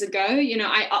giving things a go.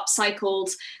 I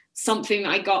upcycled something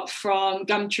I got from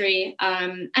Gumtree,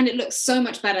 and it looks so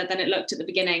much better than it looked at the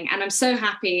beginning. And I'm so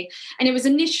happy. And it was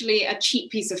initially a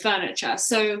cheap piece of furniture.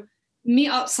 So me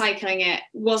upcycling it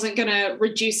wasn't going to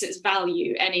reduce its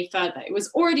value any further. It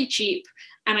was already cheap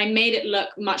and I made it look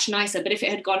much nicer. But if it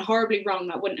had gone horribly wrong,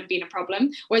 that wouldn't have been a problem.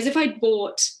 Whereas if I'd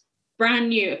bought brand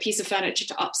new a piece of furniture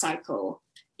to upcycle,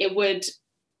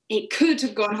 it could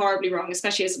have gone horribly wrong,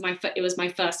 especially as it was my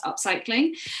first upcycling.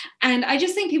 And I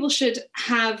just think people should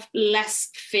have less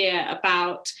fear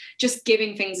about just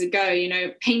giving things a go,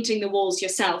 painting the walls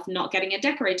yourself, not getting a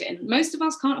decorator in. Most of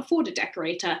us can't afford a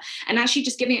decorator, and actually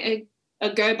just giving it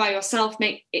a go by yourself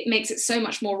makes it so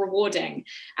much more rewarding.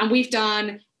 And we've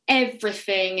done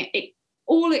everything,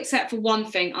 all except for one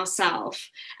thing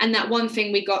ourselves. And that one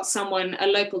thing, we got a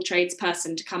local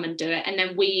tradesperson to come and do it. And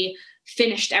then we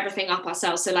finished everything up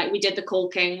ourselves. So like we did the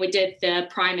caulking, we did the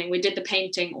priming, we did the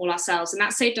painting all ourselves. And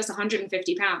that saved us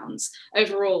 £150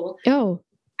 overall. Oh,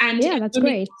 and yeah, that's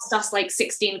great. It cost us like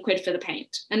 16 quid for the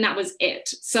paint. And that was it.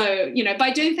 So,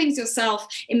 by doing things yourself,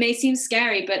 it may seem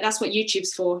scary, but that's what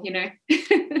YouTube's for, Yeah,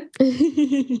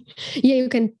 you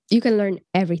can learn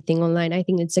everything online. I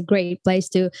think it's a great place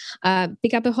to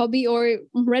pick up a hobby or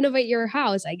renovate your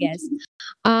house, I guess.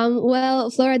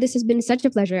 Well, Flora, this has been such a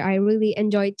pleasure. I really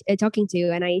enjoyed talking to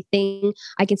you, and I think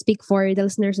I can speak for the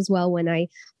listeners as well when I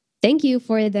thank you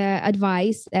for the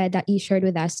advice that you shared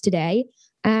with us today.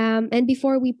 And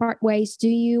before we part ways, do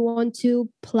you want to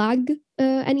plug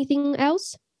anything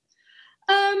else?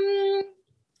 No,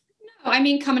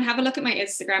 come and have a look at my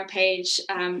Instagram page.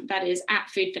 That is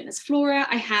 @FoodFitnessFlora.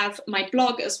 I have my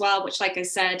blog as well, which, like I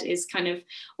said, is kind of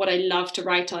what I love to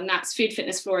write on. That's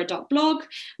foodfitnessflora.blog.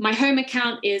 My home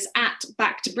account is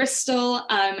 @BackToBristol,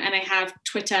 and I have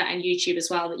Twitter and YouTube as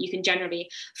well, that you can generally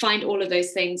find all of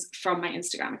those things from my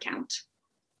Instagram account.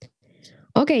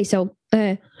 Okay, so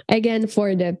again,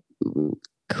 for the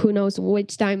who knows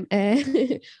which time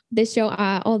this show,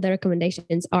 all the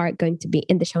recommendations are going to be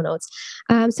in the show notes.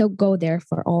 So go there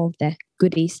for all the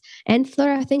goodies. And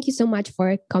Flora, thank you so much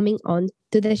for coming on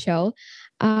to the show.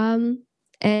 And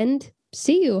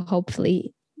see you,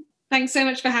 hopefully. Thanks so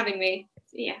much for having me.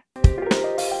 Yeah.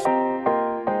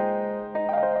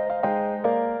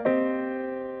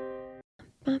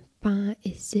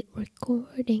 Is it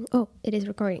recording? Oh, it is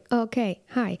recording. Okay.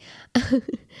 Hi.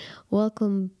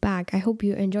 Welcome back. I hope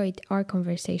you enjoyed our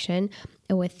conversation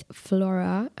with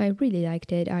Flora. I really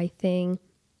liked it. I think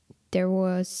there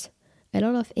was a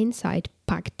lot of insight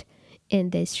packed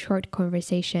in this short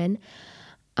conversation.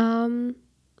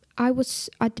 I was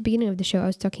at the beginning of the show, I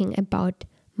was talking about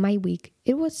my week.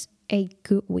 It was a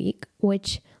good week,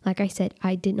 which, like I said,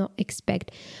 I did not expect.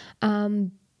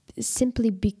 Simply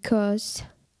because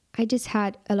I just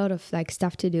had a lot of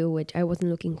stuff to do, which I wasn't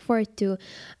looking forward to.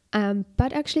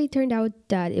 But actually it turned out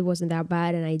that it wasn't that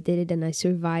bad, and I did it and I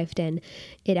survived, and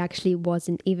it actually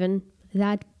wasn't even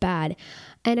that bad.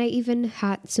 And I even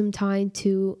had some time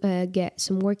to get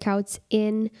some workouts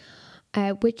in,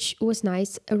 which was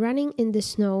nice. Running in the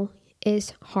snow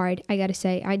is hard, I gotta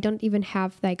say. I don't even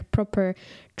have proper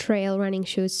trail running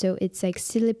shoes, so it's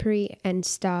slippery and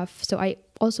stuff. So I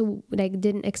also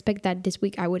didn't expect that this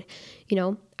week I would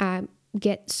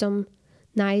get some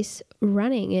nice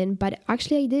running in, but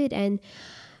actually I did. And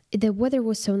the weather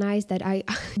was so nice that I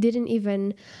didn't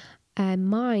even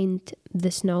mind the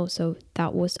snow, so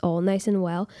that was all nice and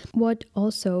well. What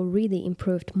also really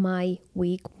improved my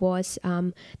week was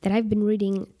that I've been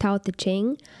reading Tao Te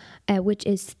Ching, which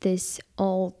is this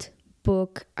old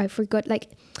book. I forgot,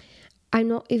 I'm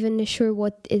not even sure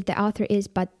what the author is,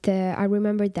 but I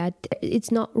remember that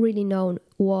it's not really known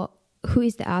who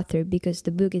is the author, because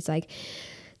the book is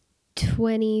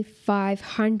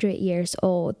 2,500 years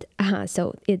old.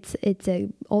 So it's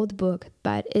an old book,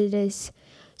 but it is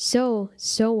so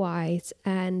wise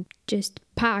and just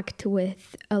packed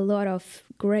with a lot of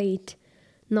great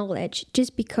knowledge.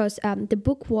 Just because the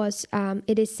book was,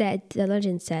 it is said, the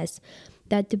legend says,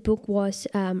 that the book was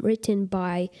written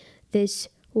by this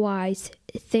wise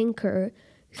thinker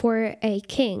for a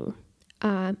king,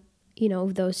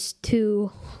 those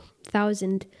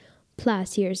 2,000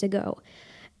 plus years ago.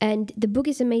 And the book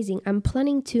is amazing. I'm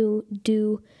planning to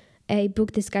do a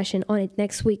book discussion on it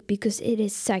next week, because it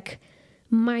is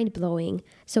mind-blowing.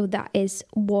 So that is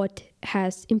what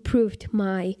has improved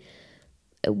my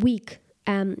week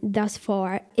thus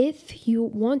far. If you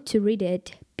want to read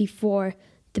it before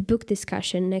the book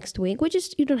discussion next week, which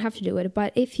is, you don't have to do it,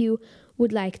 but if you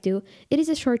would like to, it is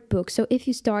a short book. So if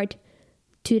you start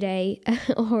today,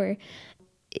 or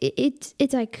it's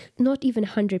not even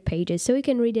 100 pages, so you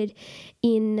can read it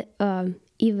in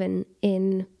even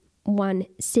in one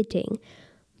sitting.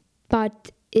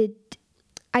 But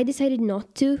I decided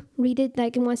not to read it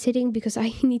like in one sitting because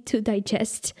I need to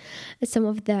digest some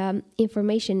of the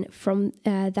information from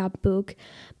that book.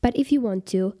 But if you want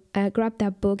to grab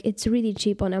that book, it's really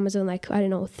cheap on Amazon, like, I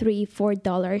don't know,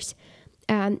 $3-4.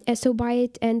 So buy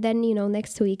it, and then,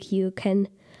 next week you can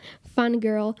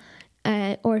fangirl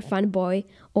or fanboy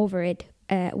over it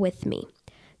with me.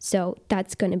 So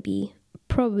that's going to be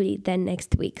probably the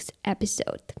next week's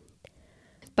episode.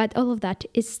 But all of that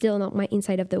is still not my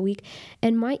insight of the week.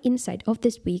 And my insight of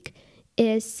this week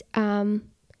is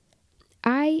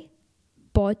I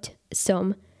bought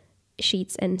some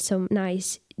sheets and some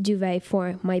nice duvet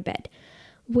for my bed,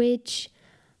 which,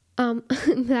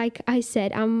 like I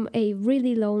said, I'm a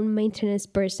really low maintenance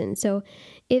person. So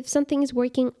if something is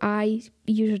working, I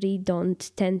usually don't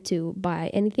tend to buy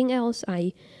anything else.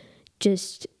 I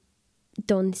just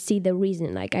don't see the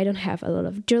reason. Like, I don't have a lot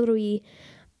of jewelry.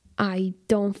 I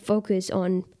don't focus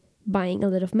on buying a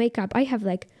lot of makeup. I have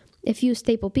like a few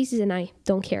staple pieces and I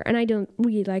don't care. And I don't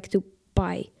really like to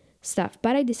buy stuff.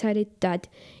 But I decided that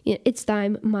it's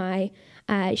time. My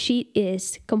sheet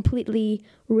is completely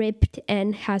ripped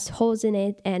and has holes in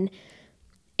it. And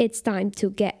it's time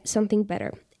to get something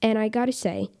better. And I gotta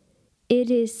say, it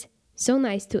is so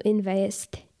nice to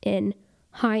invest in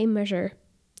high measure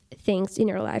things in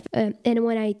your life. And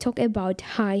when I talk about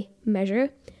high measure,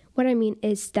 what I mean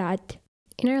is that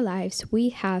in our lives, we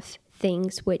have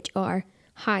things which are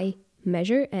high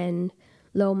measure and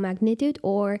low magnitude,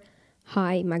 or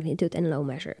high magnitude and low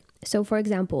measure. So, for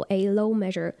example, a low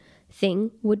measure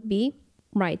thing would be,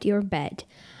 right, your bed,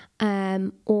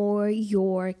 or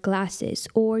your glasses,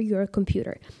 or your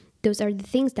computer. Those are the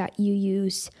things that you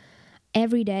use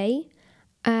every day,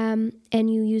 and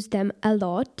you use them a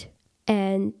lot.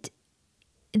 And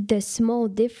the small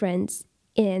difference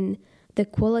in the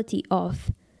quality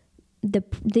of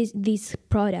these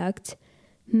products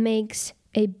makes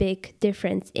a big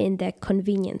difference in the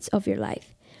convenience of your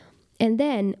life. And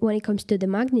then when it comes to the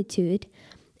magnitude,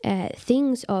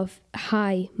 things of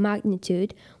high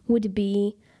magnitude would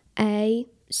be a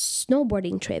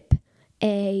snowboarding trip,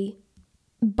 buying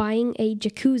a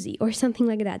jacuzzi or something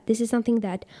like that. This is something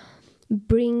that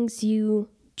brings you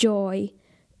joy,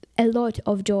 a lot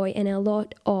of joy and a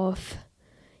lot of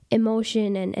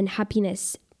emotion and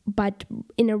happiness, but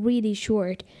in a really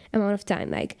short amount of time.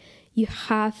 Like, you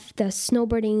have the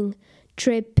snowboarding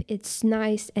trip, it's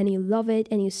nice and you love it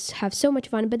and you have so much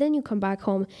fun, but then you come back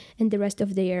home and the rest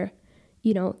of the year,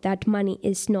 that money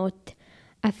is not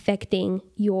affecting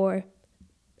your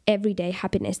everyday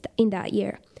happiness in that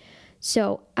year.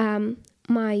 So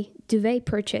my duvet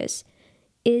purchase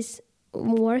is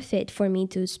worth it for me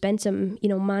to spend some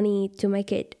money to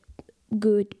make it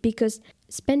good, because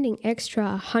spending extra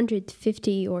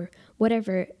 150 or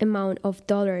whatever amount of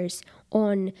dollars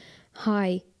on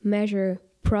high measure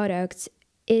products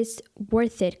is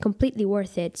worth it, completely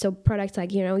worth it. So products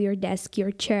like your desk,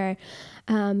 your chair,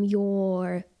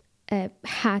 your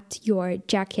hat, your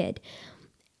jacket,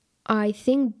 I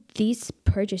think these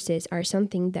purchases are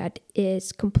something that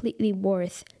is completely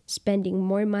worth spending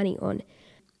more money on.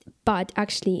 But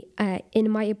actually, in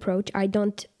my approach, I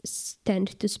don't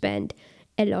tend to spend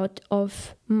a lot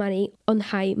of money on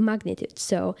high magnitude.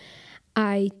 So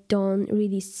I don't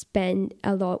really spend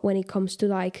a lot when it comes to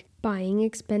like buying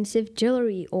expensive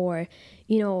jewelry or,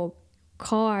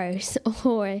 cars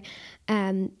or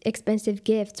expensive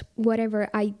gifts, whatever.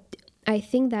 I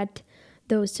think that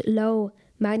those low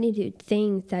magnitude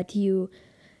things that you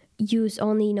use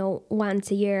only,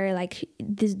 once a year, like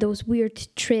those weird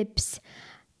trips.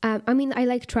 I mean, I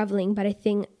like traveling, but I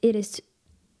think it is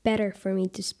better for me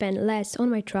to spend less on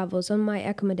my travels, on my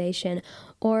accommodation,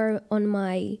 or on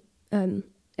my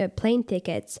plane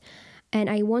tickets.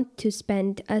 And I want to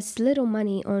spend as little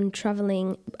money on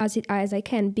traveling as I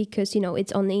can, because,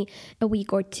 it's only a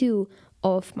week or two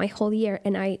of my whole year,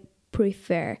 and I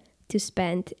prefer to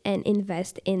spend and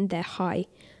invest in the high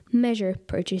measure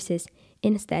purchases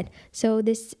instead. So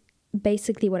this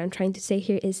basically what I'm trying to say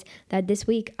here is that this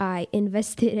week I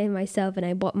invested in myself and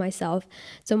I bought myself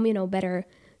some, better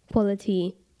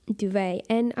quality duvet.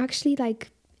 And actually,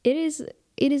 like, it is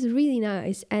really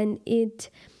nice. And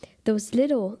those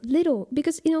little,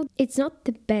 because, it's not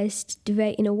the best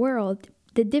duvet in the world.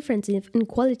 The difference in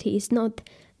quality is not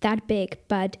that big,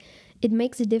 but it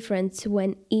makes a difference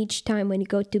when each time when you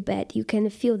go to bed, you can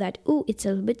feel that, it's a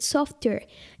little bit softer,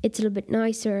 it's a little bit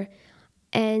nicer.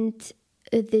 And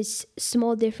this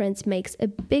small difference makes a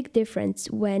big difference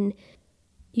when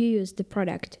you use the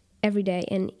product every day,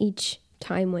 and each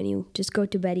time when you just go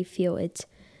to bed, you feel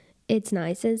it's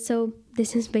nice. And so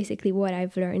this is basically what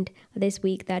I've learned this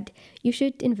week, that you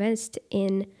should invest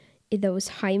in those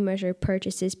high measure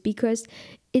purchases, because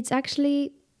it's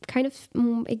actually kind of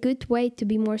a good way to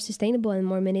be more sustainable and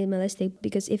more minimalistic.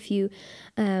 Because if you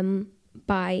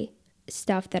buy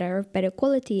stuff that are of better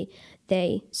quality,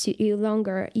 they suit you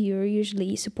longer. You're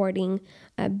usually supporting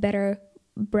better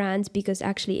brands, because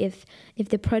actually if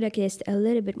the product is a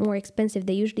little bit more expensive,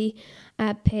 they usually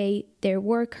pay their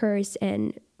workers,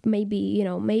 and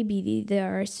maybe they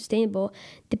are sustainable,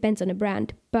 depends on the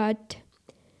brand. But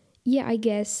yeah, I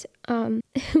guess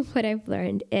what I've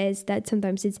learned is that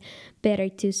sometimes it's better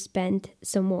to spend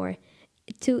some more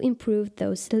to improve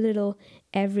those little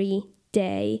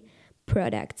everyday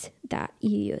products that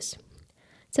you use.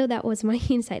 So that was my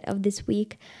insight of this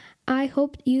week. I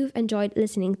hope you've enjoyed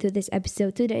listening to this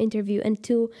episode, to the interview, and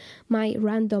to my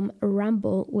random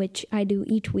ramble, which I do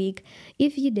each week.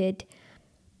 If you did,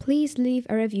 please leave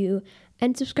a review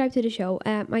and subscribe to the show.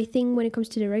 I think when it comes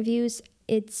to the reviews,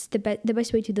 it's the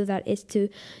best way to do that is to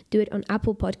do it on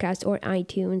Apple Podcasts or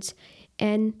iTunes,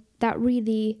 and that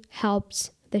really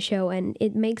helps the show and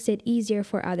it makes it easier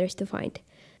for others to find.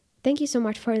 Thank you so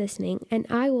much for listening, and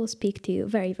I will speak to you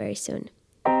very, very soon.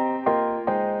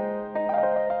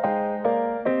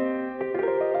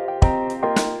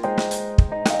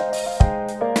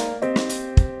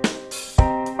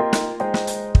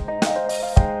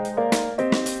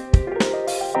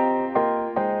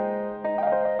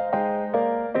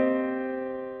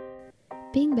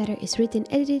 Being Better is written,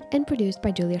 edited, and produced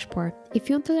by Julia Spohr. If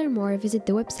you want to learn more, visit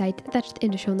the website attached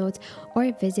in the show notes,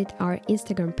 or visit our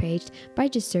Instagram page by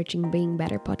just searching Being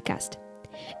Better Podcast.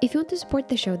 If you want to support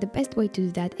the show, the best way to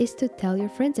do that is to tell your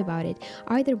friends about it,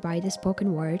 either by the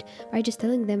spoken word, by just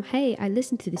telling them, hey, I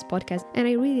listened to this podcast and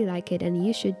I really like it and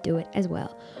you should do it as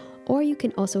well. Or you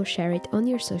can also share it on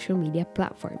your social media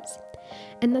platforms.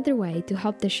 Another way to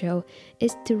help the show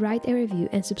is to write a review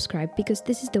and subscribe, because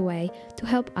this is the way to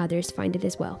help others find it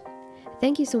as well.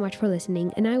 Thank you so much for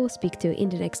listening, and I will speak to you in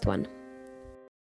the next one.